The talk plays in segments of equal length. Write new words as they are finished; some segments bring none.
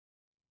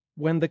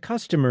When the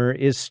Customer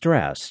is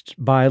Stressed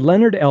by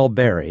Leonard L.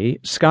 Berry,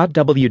 Scott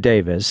W.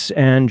 Davis,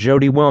 and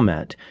Jody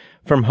Wilmet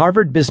from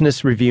Harvard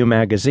Business Review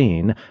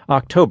Magazine,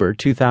 October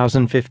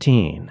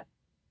 2015.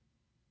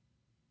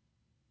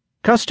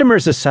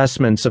 Customers'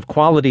 assessments of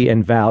quality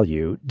and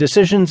value,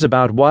 decisions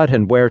about what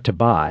and where to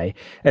buy,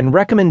 and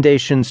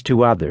recommendations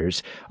to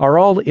others are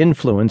all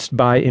influenced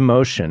by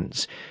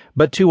emotions,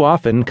 but too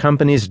often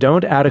companies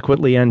don't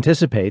adequately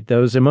anticipate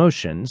those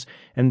emotions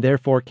and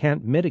therefore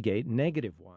can't mitigate negative ones.